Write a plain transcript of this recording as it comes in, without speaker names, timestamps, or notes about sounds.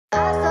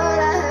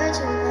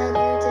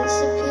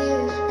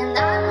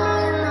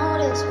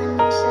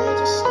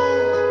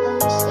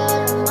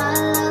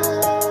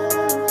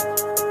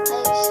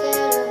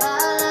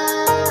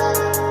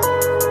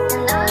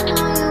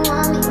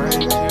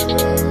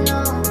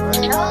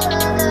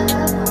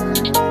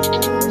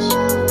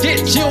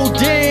Get your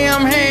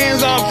damn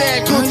hands off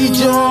that cookie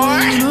jar.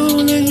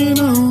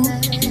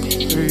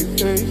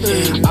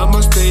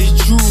 I'ma stay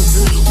true.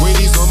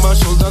 Weighties on my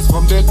shoulders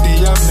from the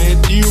day I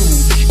met you.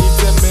 It's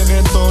a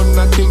marathon,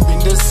 nothing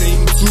been the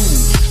same too.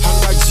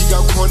 Hanga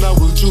Giga corner,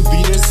 will you be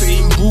the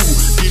same boo?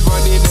 Be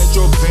running at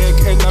your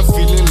back and I'm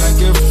feeling like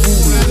a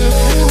fool.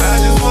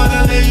 I just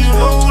wanna let you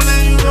know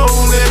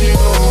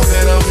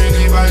that I'm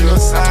really by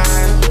your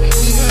side.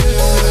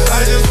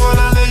 I just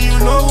wanna let you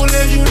know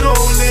that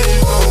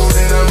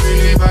I'm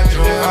really by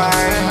your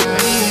side.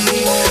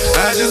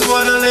 I just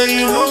wanna let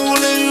you know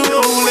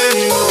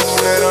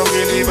that I'm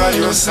really by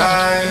your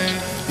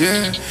side.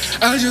 Yeah,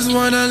 I just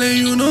wanna let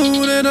you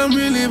know that I'm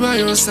really by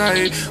your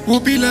side.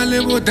 Upila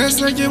lebo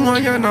desa ke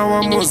moyana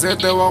wa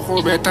mozete wa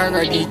go beta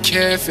ga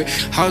dikefe.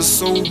 How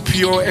so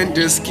pure and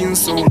the skin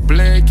so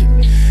black.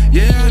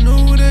 Yeah, I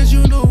know that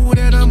you know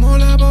that I'm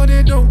all about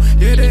it though.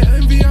 Yeah, they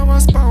envy our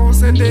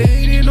spouse and they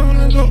hate it all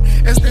alone.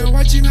 As they're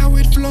watching how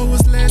it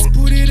flows, let's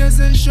put it as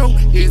a show.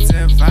 It's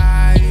a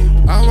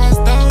vibe. I was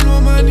down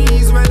on my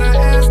knees when I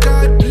asked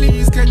God,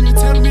 please, can you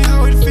tell me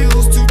how it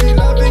feels to be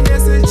loving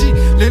SG?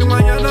 Little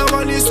Mayana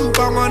Wani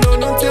Super Man,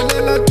 don't tell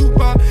la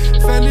tupa.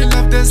 Fell in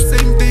love the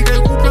same thing,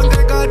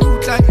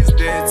 it's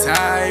their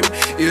time,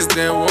 it's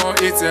their war,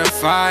 it's a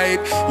fight.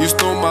 You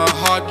stole my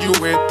heart, you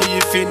were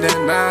thief in the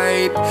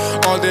night.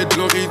 All the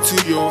glory to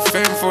your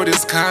fame for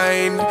this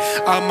kind.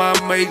 I'ma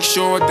make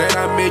sure that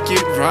I make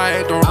it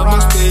right, alright. I'ma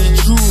stay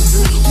true.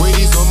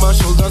 Weighties on my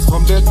shoulders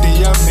from the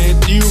day I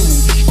met you.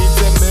 It's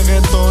a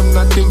marathon,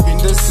 nothing been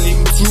the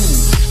same too.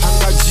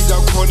 Hanga Giga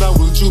corner,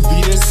 will you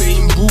be the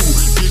same boo?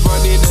 Be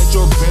running at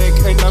your back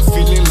and I'm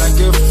feeling like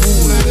a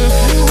fool.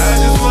 I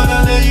just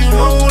wanna let you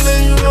know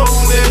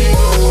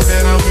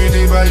that I'm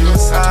really by your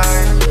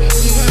side.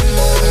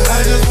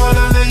 I just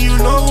wanna let you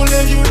know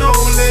that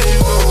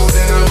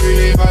I'm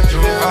really by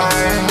your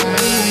side.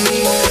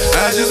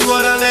 I just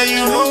wanna let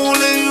you know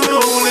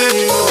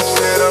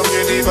that I'm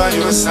really by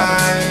your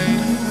side.